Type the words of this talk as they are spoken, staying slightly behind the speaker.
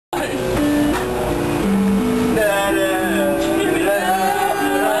Morning,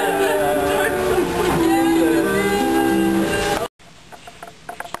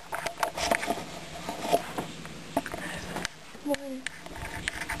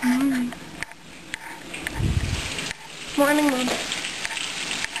 Mom.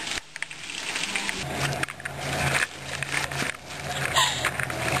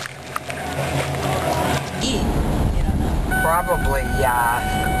 Probably,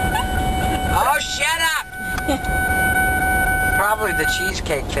 oh, shut up! Probably the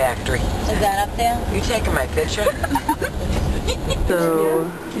Cheesecake Factory. Is that up there? You taking my picture? So,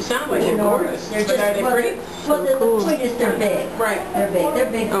 You sound like you're gorgeous. But are they pretty? Well, the point is they're big. Right. They're big.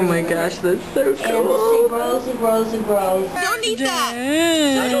 They're big. oh my gosh, that's so And cool. it grows and grows and grows. Don't eat that.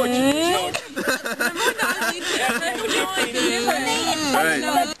 I know what you mean.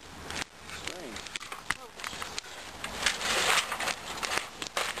 Alright.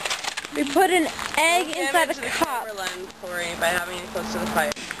 We put an egg inside a cup. Corey, by having it close to the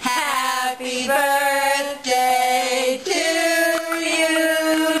fire. Happy birthday to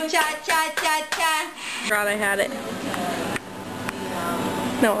you. Cha cha cha cha. God, I had it.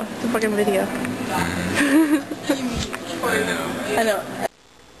 No, it's a fucking video. I know.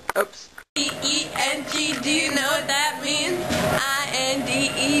 Oops. E-E-N-G, do you know what that means?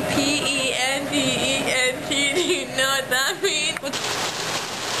 I-N-D-E-P-E-N-D-E-N-T, do you know what that means?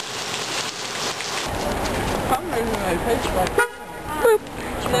 Boop.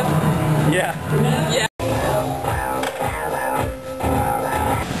 Yeah. Yeah.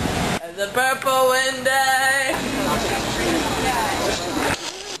 The purple window.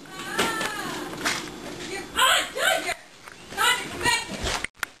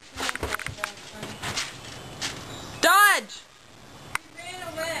 Dodge! He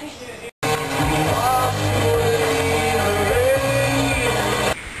ran away.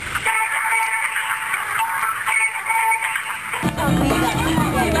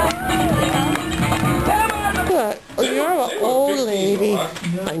 Oh, you're an old lady.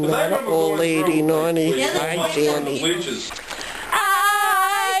 I'm not an old lady, Nonny. Hi, Danny.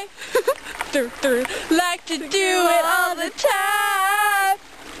 I like to do it all the time.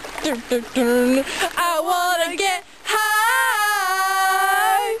 I wanna get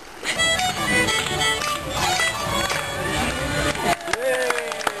high.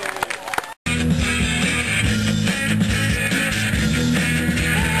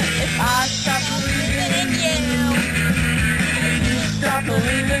 If I stop believing in you, stop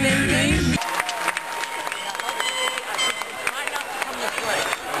believing in me.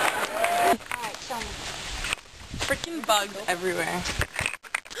 Freaking bugs everywhere.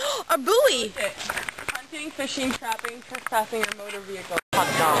 A buoy! Hunting, fishing, trapping, trespassing, or motor vehicle. Hot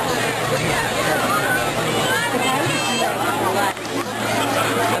dog.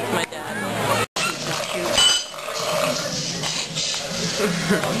 That's my dad.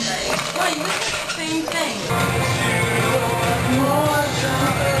 Why, you look at the same thing.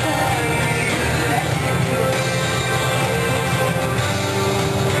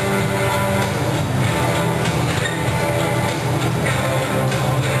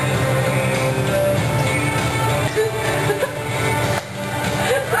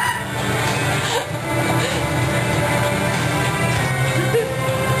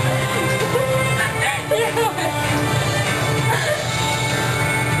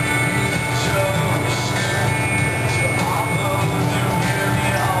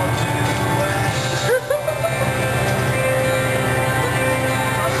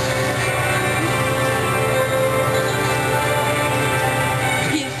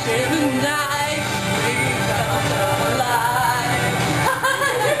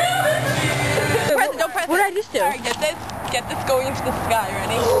 What did I just do? Alright, get this going into the sky,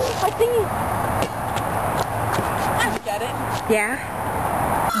 ready? I think. Get it? Yeah.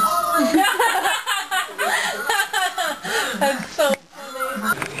 That's so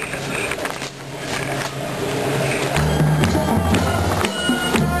funny.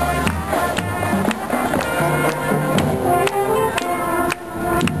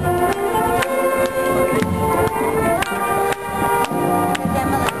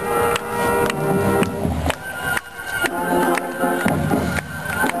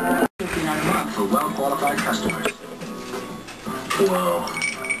 For well-qualified customers. Whoa.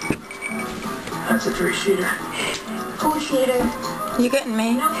 That's a three-sheeter. Four-sheeter. You getting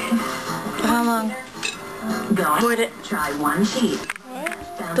me? How long? Go. Avoid it. Try one sheet.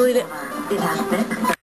 Delete it. It has thick.